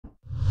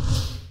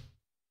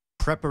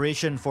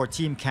Preparation for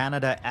Team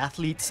Canada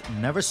athletes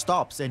never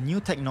stops, and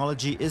new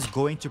technology is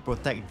going to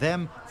protect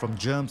them from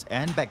germs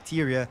and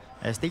bacteria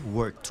as they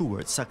work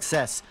towards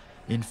success.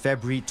 In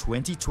February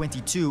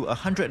 2022, a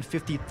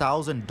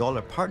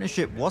 $150,000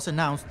 partnership was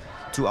announced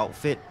to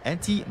outfit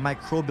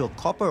antimicrobial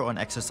copper on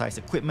exercise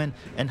equipment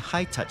and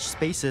high-touch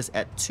spaces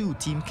at 2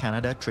 Team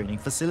Canada training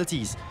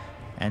facilities.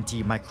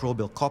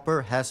 Antimicrobial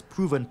copper has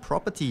proven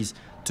properties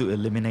to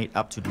eliminate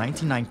up to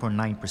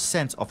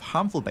 99.9% of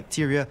harmful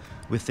bacteria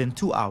within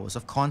 2 hours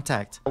of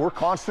contact. We're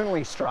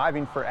constantly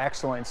striving for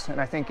excellence, and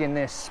I think in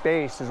this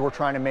space, as we're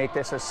trying to make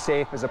this as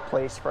safe as a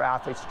place for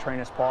athletes to train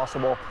as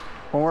possible,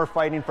 when we're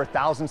fighting for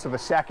thousandths of a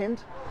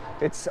second,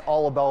 it's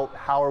all about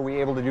how are we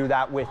able to do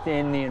that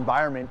within the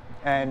environment.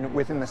 And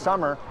within the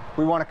summer,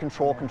 we want to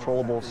control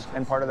controllables,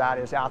 and part of that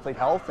is athlete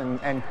health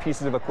and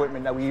pieces of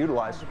equipment that we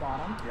utilize.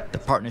 The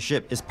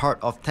partnership is part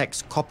of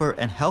Tech's Copper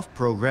and Health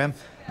program,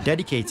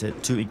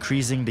 dedicated to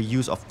increasing the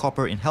use of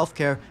copper in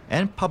healthcare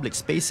and public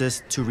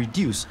spaces to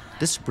reduce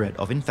the spread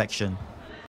of infection.